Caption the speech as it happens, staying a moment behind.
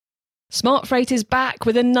Smart Freight is back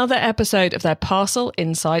with another episode of their Parcel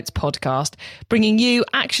Insights podcast, bringing you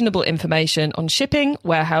actionable information on shipping,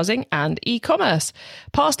 warehousing, and e-commerce.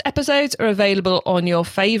 Past episodes are available on your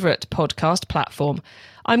favourite podcast platform.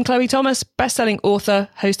 I'm Chloe Thomas, best-selling author,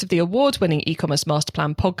 host of the award-winning e-commerce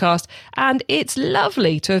masterplan podcast, and it's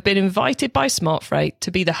lovely to have been invited by Smart Freight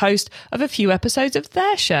to be the host of a few episodes of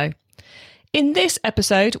their show. In this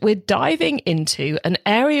episode, we're diving into an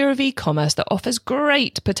area of e-commerce that offers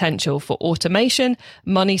great potential for automation,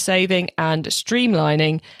 money saving, and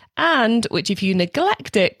streamlining, and which, if you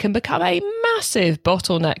neglect it, can become a massive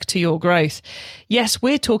bottleneck to your growth. Yes,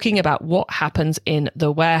 we're talking about what happens in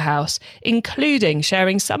the warehouse, including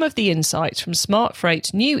sharing some of the insights from Smart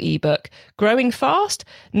Freight's new ebook, Growing Fast: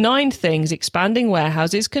 9 Things Expanding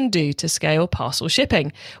Warehouses Can Do to Scale Parcel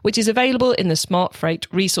Shipping, which is available in the Smart Freight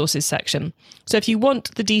resources section. So if you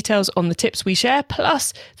want the details on the tips we share,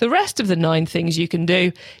 plus the rest of the 9 things you can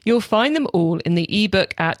do, you'll find them all in the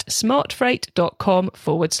ebook at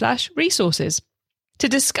smartfreight.com/resources. To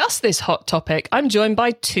discuss this hot topic, I'm joined by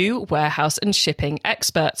 2 warehouse and shipping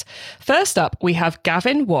experts. First up, we have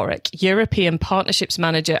Gavin Warwick, European Partnerships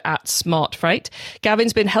Manager at Smart Freight.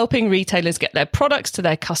 Gavin's been helping retailers get their products to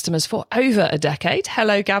their customers for over a decade.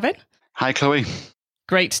 Hello, Gavin. Hi, Chloe.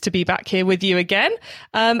 Great to be back here with you again.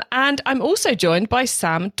 And I'm also joined by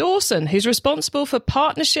Sam Dawson, who's responsible for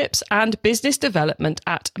partnerships and business development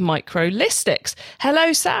at Microlistics.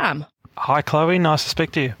 Hello, Sam. Hi, Chloe. Nice to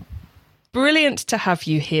speak to you. Brilliant to have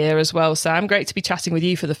you here as well, Sam. Great to be chatting with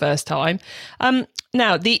you for the first time.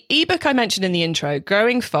 Now, the ebook I mentioned in the intro,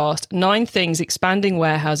 Growing Fast: 9 Things Expanding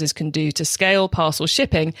Warehouses Can Do to Scale Parcel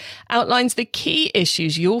Shipping, outlines the key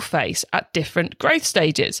issues you'll face at different growth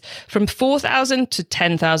stages, from 4,000 to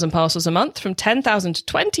 10,000 parcels a month, from 10,000 to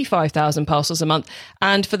 25,000 parcels a month,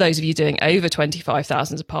 and for those of you doing over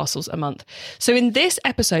 25,000 parcels a month. So in this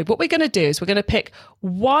episode, what we're going to do is we're going to pick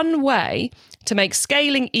one way to make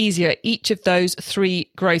scaling easier at each of those 3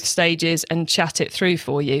 growth stages and chat it through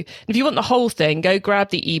for you. And if you want the whole thing, go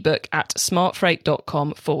grab the ebook at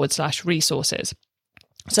smartfreight.com/resources.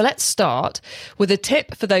 So let's start with a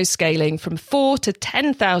tip for those scaling from 4 to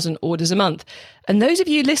 10,000 orders a month. And those of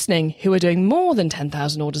you listening who are doing more than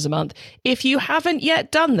 10,000 orders a month, if you haven't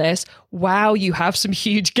yet done this, wow, you have some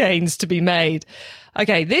huge gains to be made.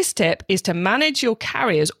 Okay, this tip is to manage your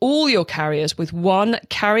carriers, all your carriers, with one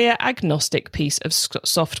carrier agnostic piece of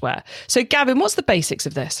software. So Gavin, what's the basics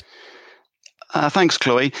of this? Thanks,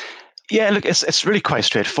 Chloe. Yeah, look, it's really quite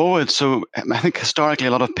straightforward. So I think historically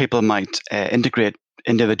a lot of people might integrate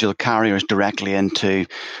individual carriers directly into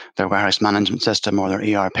their warehouse management system or their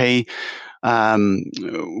ERP.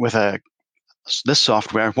 With this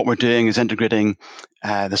software, what we're doing is integrating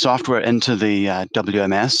the software into the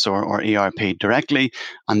WMS or ERP directly,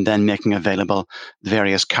 and then making available the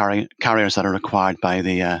various carriers that are required by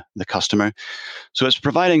the customer. So it's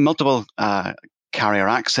providing multiple carrier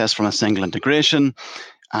access from a single integration,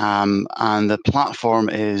 and the platform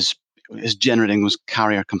is generating those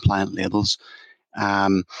carrier compliant labels.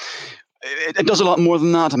 It does a lot more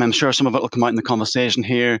than that. I mean, I'm sure some of it will come out in the conversation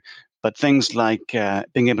here, but things like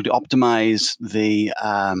being able to optimize the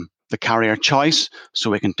carrier choice, so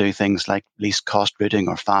we can do things like least cost routing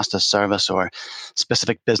or fastest service or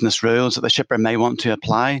specific business rules that the shipper may want to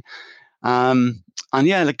apply. And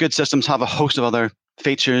yeah, the good systems have a host of other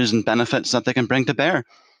features and benefits that they can bring to bear.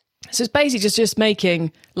 So it's basically just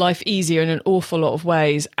making life easier in an awful lot of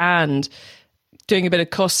ways, and doing a bit of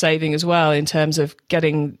cost saving as well in terms of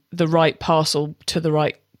getting the right parcel to the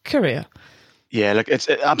right courier. Yeah, look,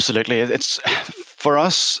 absolutely. It's for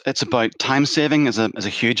us. It's about time saving as a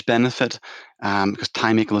huge benefit, because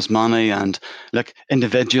time equals money. And look,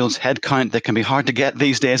 individuals, headcount, they can be hard to get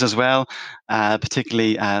these days as well,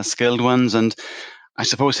 particularly skilled ones. And I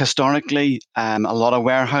suppose historically, a lot of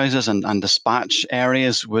warehouses and dispatch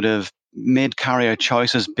areas would have made carrier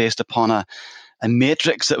choices based upon a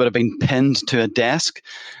matrix that would have been pinned to a desk.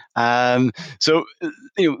 So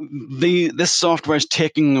this software is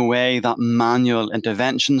taking away that manual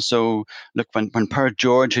intervention. So look, when Per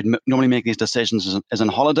George, who'd normally make these decisions, is on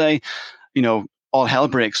holiday, all hell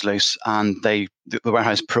breaks loose, and the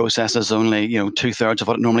warehouse processes only 2/3 of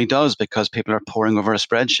what it normally does, because people are poring over a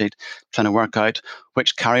spreadsheet trying to work out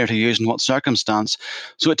which carrier to use in what circumstance.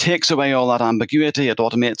 So it takes away all that ambiguity, it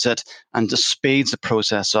automates it, and just speeds the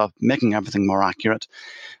process up, making everything more accurate.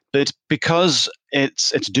 But because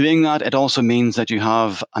it's doing that, it also means that you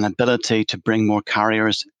have an ability to bring more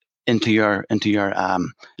carriers into your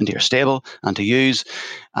stable and to use,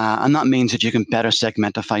 and that means that you can better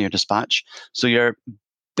segmentify your dispatch. So you're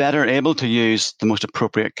better able to use the most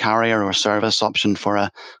appropriate carrier or service option for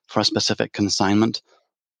a specific consignment.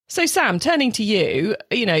 So Sam, turning to you,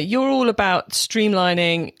 you're all about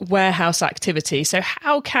streamlining warehouse activity. So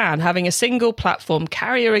how can having a single platform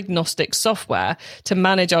carrier agnostic software to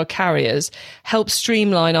manage our carriers help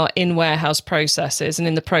streamline our in-warehouse processes and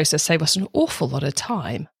in the process save us an awful lot of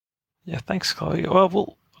time? Yeah, thanks, Chloe.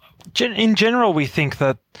 Well, in general, we think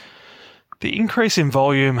that the increase in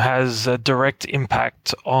volume has a direct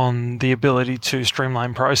impact on the ability to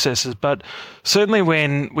streamline processes. But certainly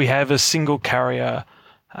when we have a single carrier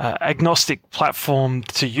agnostic platform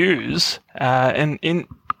to use and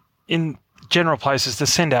in general places to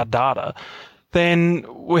send our data, then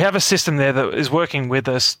we have a system there that is working with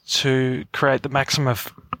us to create the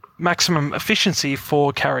maximum efficiency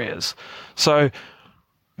for carriers. So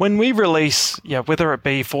when we release, whether it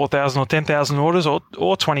be 4,000 or 10,000 orders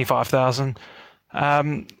or 25,000,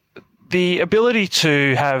 the ability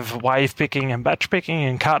to have wave picking and batch picking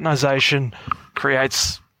and cartonization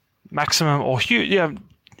creates maximum or huge,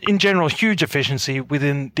 in general, huge efficiency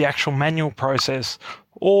within the actual manual process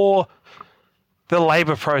or the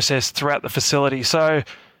labor process throughout the facility. So,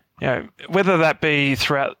 whether that be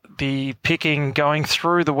throughout the picking, going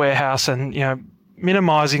through the warehouse and,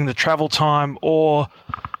 minimizing the travel time or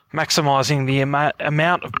maximizing the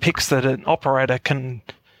amount of picks that an operator can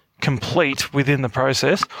complete within the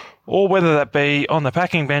process, or whether that be on the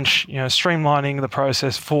packing bench, streamlining the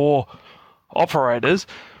process for operators,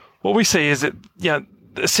 what we see is that,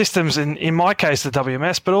 the systems, in my case, the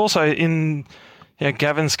WMS, but also in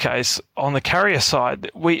Gavin's case, on the carrier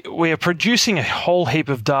side, we are producing a whole heap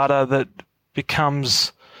of data that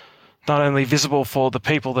becomes not only visible for the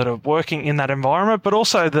people that are working in that environment, but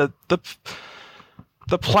also the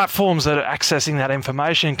platforms that are accessing that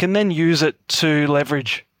information can then use it to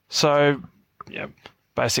leverage. So,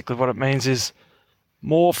 basically what it means is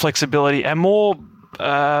more flexibility and more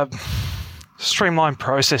streamlined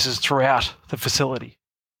processes throughout the facility.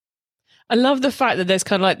 I love the fact that there's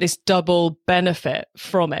kind of like this double benefit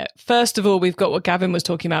from it. First of all, we've got what Gavin was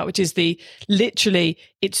talking about, which is literally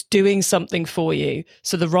it's doing something for you.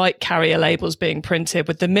 So the right carrier labels being printed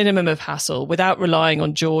with the minimum of hassle without relying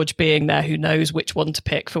on George being there who knows which one to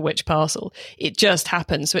pick for which parcel. It just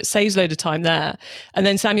happens. So it saves a load of time there. And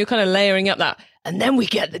then Sam, you're kind of layering up that. And then we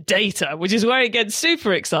get the data, which is where it gets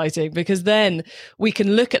super exciting because then we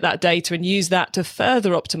can look at that data and use that to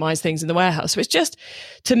further optimize things in the warehouse. So it's just,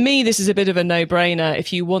 to me, this is a bit of a no-brainer.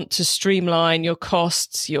 If you want to streamline your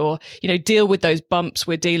costs, deal with those bumps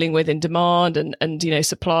we're dealing with in demand and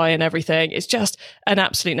supply and everything, it's just an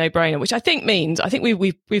absolute no-brainer, which I think means,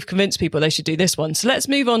 we've convinced people they should do this one. So let's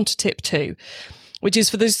move on to tip 2, which is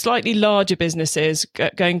for those slightly larger businesses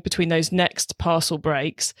going between those next parcel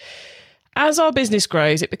breaks. As our business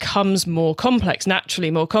grows, it becomes more complex,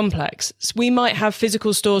 naturally more complex. So we might have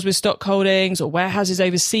physical stores with stock holdings or warehouses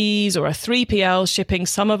overseas or a 3PL shipping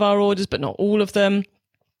some of our orders, but not all of them.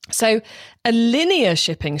 So a linear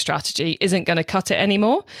shipping strategy isn't going to cut it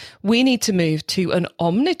anymore. We need to move to an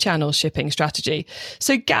omnichannel shipping strategy.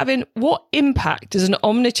 So Gavin, what impact does an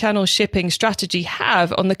omnichannel shipping strategy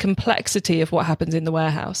have on the complexity of what happens in the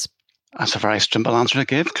warehouse? That's a very simple answer to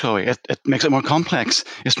give, Chloe. It makes it more complex.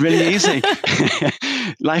 It's really easy.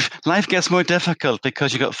 Life gets more difficult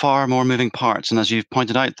because you've got far more moving parts. And as you've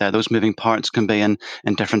pointed out there, those moving parts can be in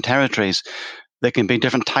different territories. They can be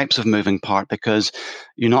different types of moving part because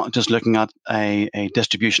you're not just looking at a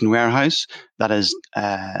distribution warehouse that is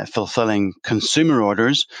fulfilling consumer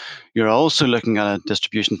orders. You're also looking at a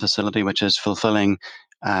distribution facility which is fulfilling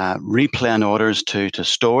replan orders to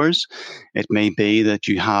stores. It may be that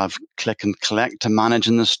you have click and collect to manage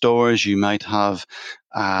in the stores. You might have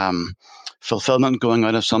fulfillment going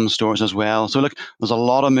out of some stores as well. So look, there's a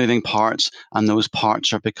lot of moving parts and those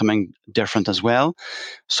parts are becoming different as well.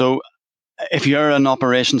 So if you're an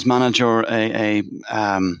operations manager or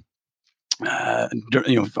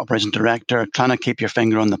operations director, trying to keep your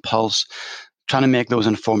finger on the pulse, trying to make those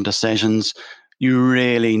informed decisions, you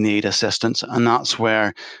really need assistance, and that's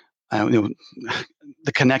where the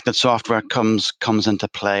connected software comes into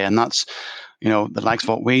play, and that's the likes of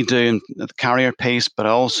what we do in the carrier piece, but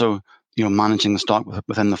also managing the stock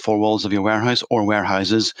within the four walls of your warehouse or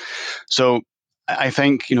warehouses. So I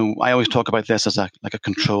think I always talk about this as a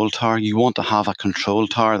control tower. You want to have a control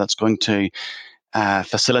tower that's going to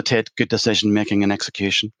facilitate good decision making and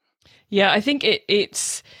execution. Yeah, I think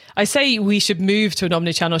I say we should move to an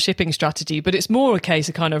omnichannel shipping strategy, but it's more a case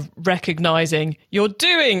of kind of recognizing you're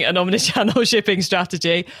doing an omnichannel shipping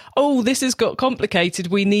strategy. Oh, this has got complicated.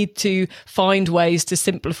 We need to find ways to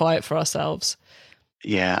simplify it for ourselves.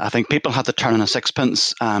 Yeah, I think people had to turn on a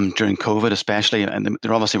sixpence during COVID, especially. And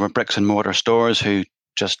there obviously were bricks and mortar stores who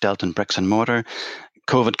just dealt in bricks and mortar.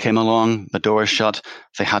 COVID came along, the doors shut,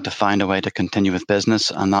 they had to find a way to continue with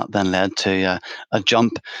business, and that then led to a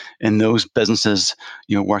jump in those businesses,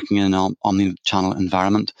 working in an omni-channel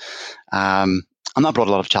environment. And that brought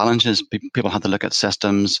a lot of challenges. People had to look at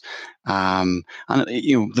systems, and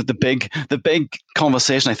the big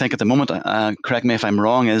conversation I think at the moment. Correct me if I'm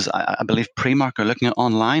wrong. Is I believe Primark are looking at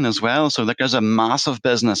online as well. So there's a massive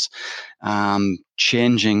business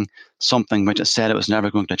changing something which it said it was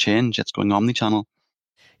never going to change. It's going omni-channel.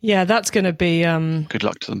 Yeah, that's going to be good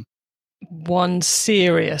luck to them. One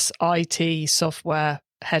serious IT software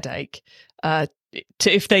headache.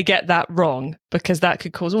 If they get that wrong, because that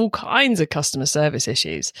could cause all kinds of customer service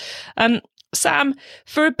issues. Sam,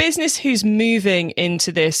 for a business who's moving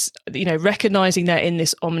into this, recognizing they're in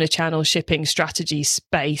this omnichannel shipping strategy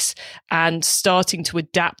space and starting to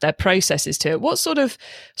adapt their processes to it, what sort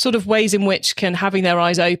of ways in which can having their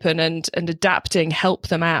eyes open and adapting help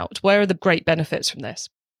them out? Where are the great benefits from this?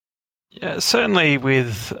 Yeah, certainly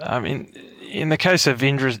in the case of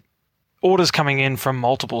orders coming in from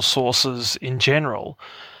multiple sources in general,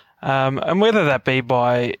 and whether that be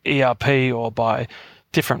by ERP or by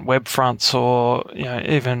different web fronts or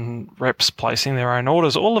even reps placing their own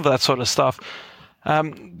orders, all of that sort of stuff,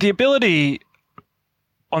 the ability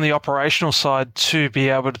on the operational side to be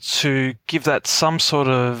able to give that some sort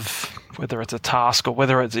of, whether it's a task or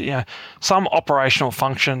whether it's some operational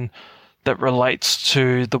function that relates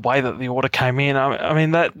to the way that the order came in. I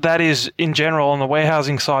mean, that is, in general, on the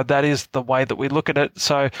warehousing side, that is the way that we look at it.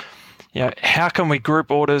 So, how can we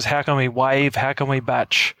group orders? How can we wave? How can we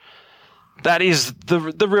batch? That is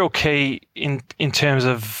the real key in terms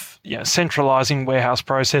of centralizing warehouse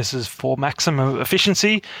processes for maximum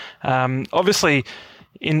efficiency. Obviously,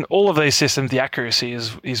 in all of these systems, the accuracy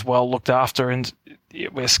is well looked after, and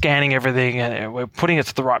we're scanning everything and we're putting it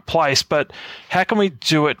to the right place. But how can we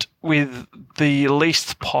do it with the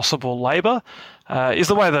least possible labor is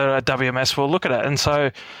the way that a WMS will look at it. And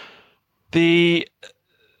so the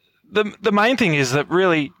main thing is that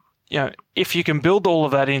really, if you can build all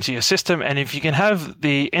of that into your system, and if you can have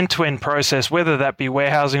the end-to-end process, whether that be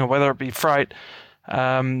warehousing or whether it be freight,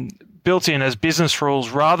 built in as business rules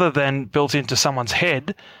rather than built into someone's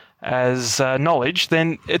head as knowledge,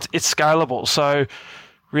 then it's scalable. So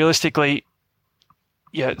realistically,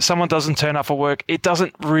 someone doesn't turn up for work, it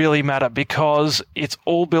doesn't really matter because it's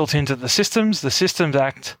all built into the systems. The systems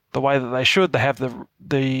act the way that they should. They have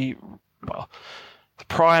the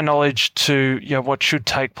prior knowledge to what should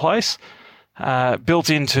take place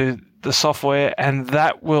built into the software, and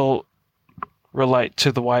that will relate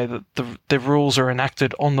to the way that the rules are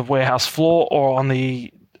enacted on the warehouse floor or on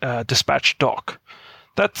the dispatch dock.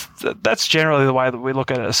 That's generally the way that we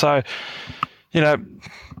look at it. So,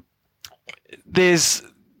 there's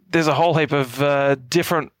a whole heap of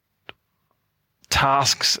different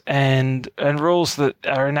tasks and rules that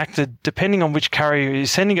are enacted depending on which carrier you're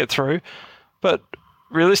sending it through. But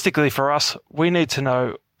realistically, for us, we need to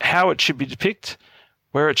know how it should be depicted,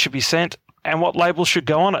 where it should be sent, and what labels should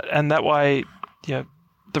go on it. And that way,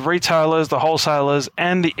 the retailers, the wholesalers,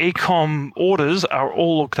 and the e-com orders are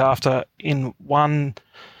all looked after in one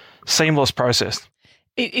seamless process.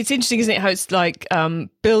 It's interesting, isn't it, how it's like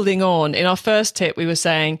building on. In our first tip, we were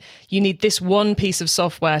saying you need this one piece of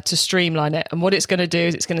software to streamline it. And what it's going to do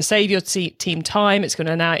is it's going to save your team time. It's going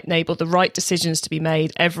to now enable the right decisions to be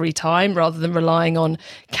made every time rather than relying on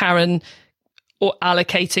Karen or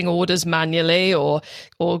allocating orders manually or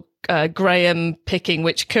Graham picking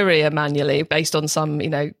which courier manually based on some,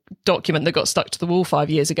 document that got stuck to the wall 5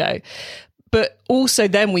 years ago. But also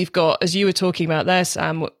then we've got, as you were talking about there,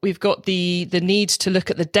 Sam, we've got the need to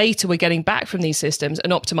look at the data we're getting back from these systems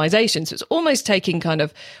and optimization. So it's almost taking kind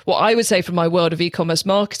of what I would say from my world of e-commerce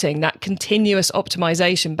marketing, that continuous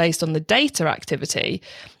optimization based on the data activity,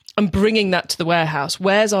 and bringing that to the warehouse.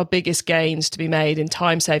 Where's our biggest gains to be made in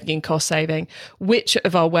time saving and cost saving? Which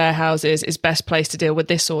of our warehouses is best placed to deal with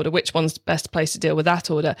this order? Which one's best placed to deal with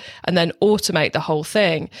that order? And then automate the whole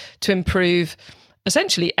thing to improve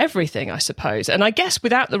essentially everything, I suppose. And I guess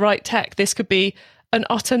without the right tech, this could be an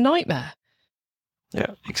utter nightmare.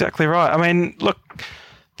 Yeah, exactly right. I mean, look,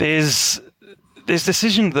 there's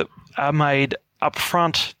decisions that are made up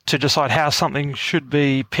front to decide how something should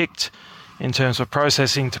be picked in terms of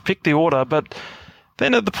processing to pick the order. But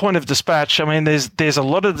then at the point of dispatch, I mean, there's a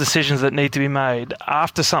lot of decisions that need to be made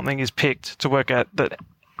after something is picked to work out that,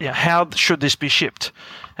 how should this be shipped?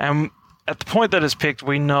 And at the point that it's picked,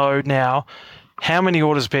 we know now how many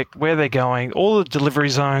orders picked, where they're going, all the delivery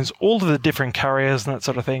zones, all of the different carriers and that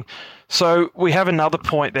sort of thing. So we have another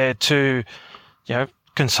point there to,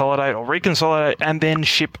 consolidate or reconsolidate and then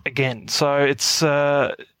ship again. So it's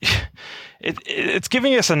it's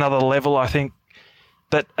giving us another level, I think,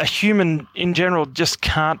 that a human in general just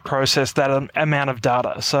can't process that amount of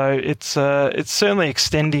data. So it's certainly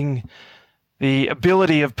extending the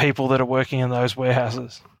ability of people that are working in those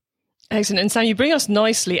warehouses. Excellent. And Sam, you bring us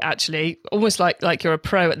nicely, actually, almost like you're a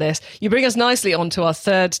pro at this. You bring us nicely onto our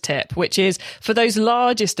third tip, which is for those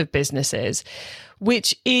largest of businesses,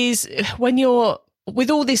 which is when you're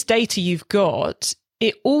with all this data you've got,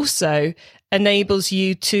 it also enables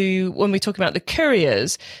you to, when we talk about the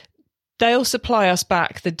couriers, they'll supply us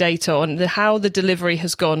back the data on how the delivery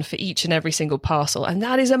has gone for each and every single parcel. And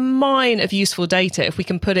that is a mine of useful data if we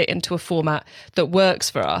can put it into a format that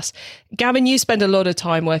works for us. Gavin, you spend a lot of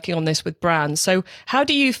time working on this with brands. So how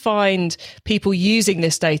do you find people using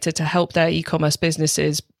this data to help their e-commerce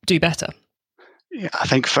businesses do better? Yeah, I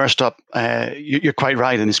think first up, you're quite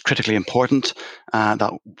right, and it's critically important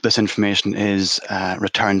that this information is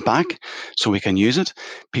returned back so we can use it.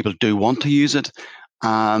 People do want to use it.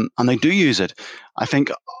 And they do use it. I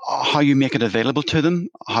think how you make it available to them,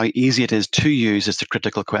 how easy it is to use, is the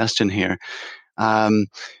critical question here. And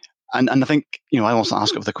I think, I also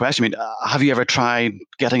ask of the question, have you ever tried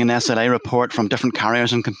getting an SLA report from different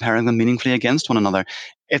carriers and comparing them meaningfully against one another?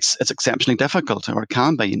 It's exceptionally difficult, or it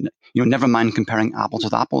can be. Never mind comparing apples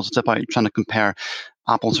with apples. It's about trying to compare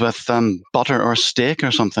apples with butter or steak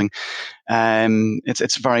or something.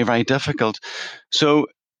 It's very, very difficult. So,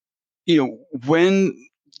 when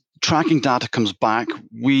tracking data comes back,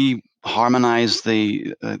 we harmonize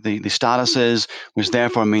the statuses, which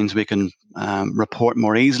therefore means we can report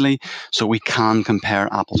more easily, so we can compare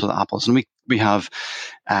apples with apples. And we have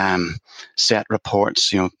set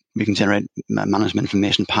reports. We can generate management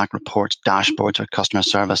information pack reports, dashboards, or customer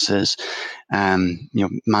services,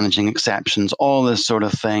 managing exceptions. All this sort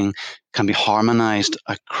of thing can be harmonized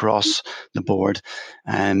across the board.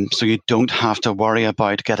 So you don't have to worry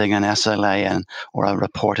about getting an SLA or a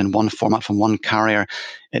report in one format from one carrier,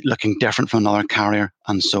 it looking different from another carrier,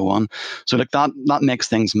 and so on. So that makes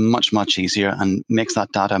things much, much easier and makes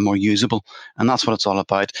that data more usable. And that's what it's all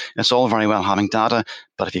about. It's all very well having data,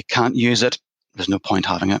 but if you can't use it, there's no point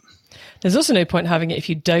having it. There's also no point having it if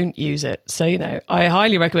you don't use it. So, I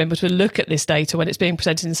highly recommend to look at this data when it's being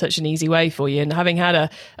presented in such an easy way for you. And having had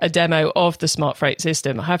a demo of the Smart Freight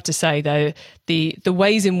system, I have to say, though, the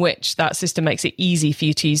ways in which that system makes it easy for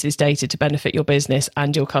you to use this data to benefit your business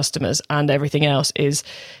and your customers and everything else is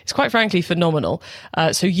quite frankly phenomenal.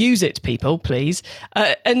 So use it, people, please.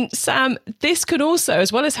 And Sam, this could also,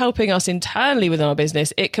 as well as helping us internally within our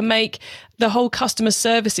business, it can make the whole customer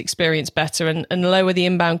service experience better and lower the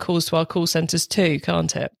inbound calls to our call centers too,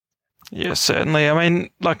 can't it? Yeah, certainly.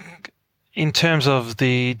 In terms of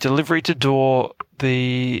the delivery to door,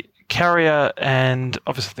 the carrier and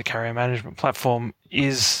obviously the carrier management platform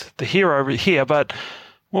is the hero here, but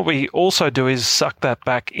what we also do is suck that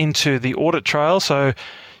back into the audit trail. So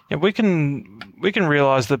we can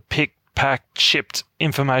realize the pick, pack, shipped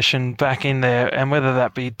information back in there, and whether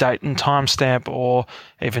that be date and timestamp or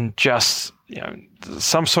even just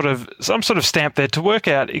some sort of stamp there to work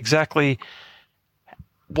out exactly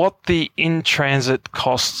what the in-transit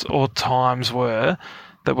costs or times were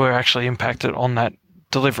that were actually impacted on that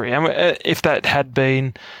delivery. And if that had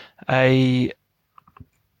been a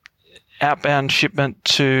outbound shipment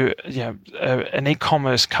to an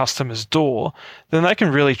e-commerce customer's door, then they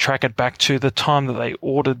can really track it back to the time that they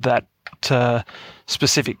ordered that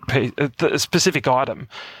specific item.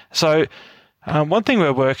 So one thing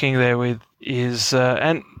we're working there with is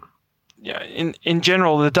in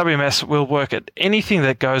general, the WMS will work at anything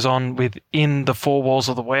that goes on within the four walls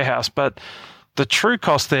of the warehouse, but the true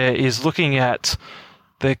cost there is looking at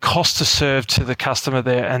the cost to serve to the customer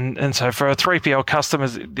there. And so for a 3PL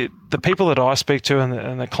customers, the people that I speak to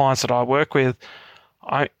and the clients that I work with,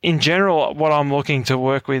 in general, what I'm looking to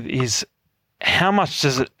work with is how much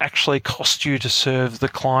does it actually cost you to serve the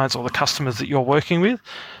clients or the customers that you're working with?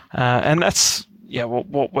 And that's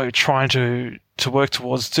what we're trying to work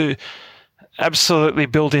towards, to absolutely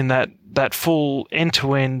build in that full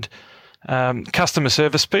end-to-end customer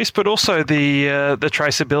service piece, but also the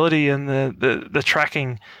traceability and the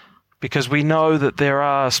tracking, because we know that there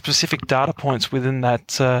are specific data points within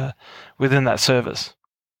that service.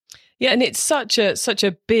 Yeah, and it's such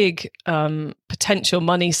a big potential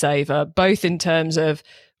money saver, both in terms of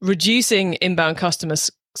reducing inbound customer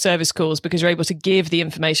service calls because you're able to give the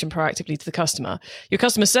information proactively to the customer. Your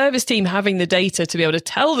customer service team having the data to be able to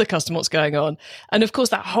tell the customer what's going on. And of course,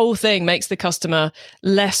 that whole thing makes the customer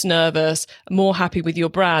less nervous, more happy with your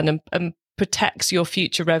brand, and protects your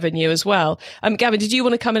future revenue as well. Gavin, did you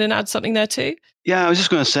want to come in and add something there too? Yeah, I was just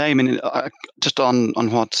going to say, just on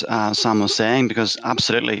what Sam was saying, because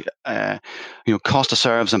absolutely, cost to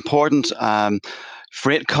serve is important.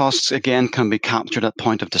 Freight costs, again, can be captured at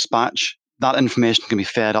point of dispatch. That information can be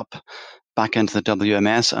fed up back into the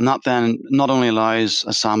WMS, and that then not only allows,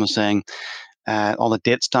 as Sam was saying, all the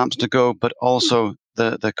date stamps to go, but also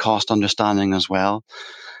the cost understanding as well.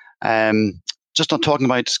 Just on talking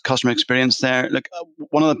about customer experience there, look,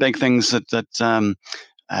 one of the big things that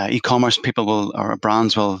e-commerce people or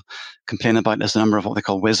brands will complain about is the number of what they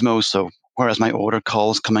call WISMOs. So whereas my order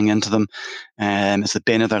calls coming into them, it's the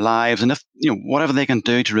bane of their lives. And if whatever they can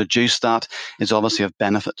do to reduce that is obviously of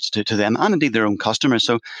benefit to them and indeed their own customers.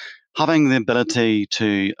 So having the ability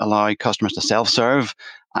to allow customers to self-serve,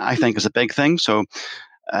 I think, is a big thing. So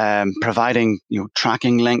providing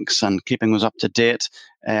tracking links and keeping those up to date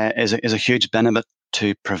is a huge benefit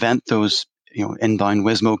to prevent those inbound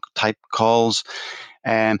WISMO type calls.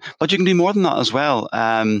 But you can do more than that as well.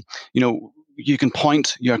 You can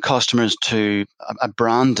point your customers to a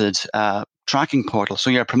branded tracking portal. So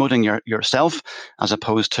you're promoting yourself as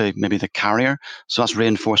opposed to maybe the carrier. So that's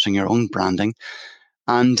reinforcing your own branding.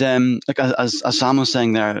 And as Sam was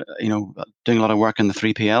saying there, doing a lot of work in the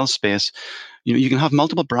 3PL space, you can have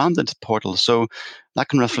multiple branded portals. So that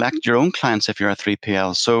can reflect your own clients if you're a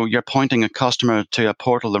 3PL. So you're pointing a customer to a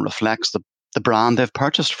portal that reflects the brand they've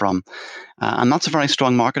purchased from. And that's a very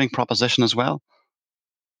strong marketing proposition as well.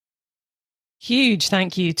 Huge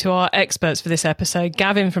thank you to our experts for this episode,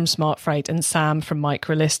 Gavin from Smart Freight and Sam from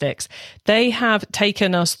Microlistics. They have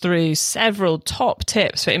taken us through several top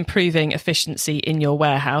tips for improving efficiency in your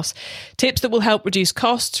warehouse. Tips that will help reduce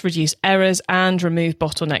costs, reduce errors, and remove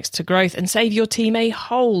bottlenecks to growth and save your team a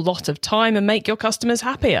whole lot of time and make your customers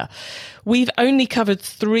happier. We've only covered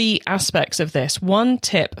 3 aspects of this. One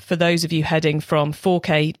tip for those of you heading from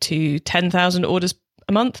 4K to 10,000 orders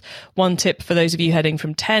a month, one tip for those of you heading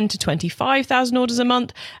from 10 to 25,000 orders a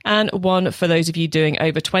month, and one for those of you doing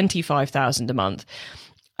over 25,000 a month.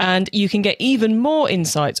 And you can get even more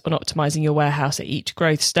insights on optimizing your warehouse at each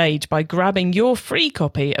growth stage by grabbing your free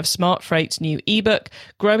copy of Smart Freight's new ebook,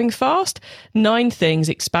 Growing Fast: 9 Things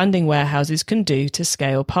Expanding Warehouses Can Do to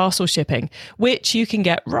Scale Parcel Shipping, which you can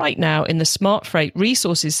get right now in the Smart Freight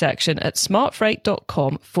resources section at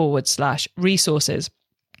smartfreight.com/resources.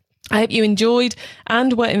 I hope you enjoyed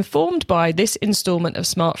and were informed by this instalment of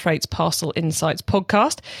Smart Freight's Parcel Insights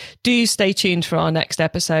podcast. Do stay tuned for our next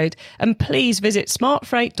episode, and please visit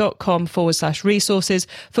smartfreight.com/resources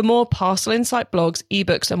for more Parcel Insight blogs,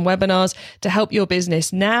 ebooks and webinars to help your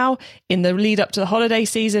business now, in the lead up to the holiday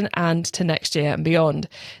season, and to next year and beyond.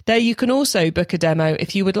 There you can also book a demo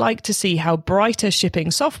if you would like to see how Brighter shipping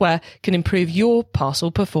software can improve your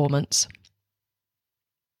parcel performance.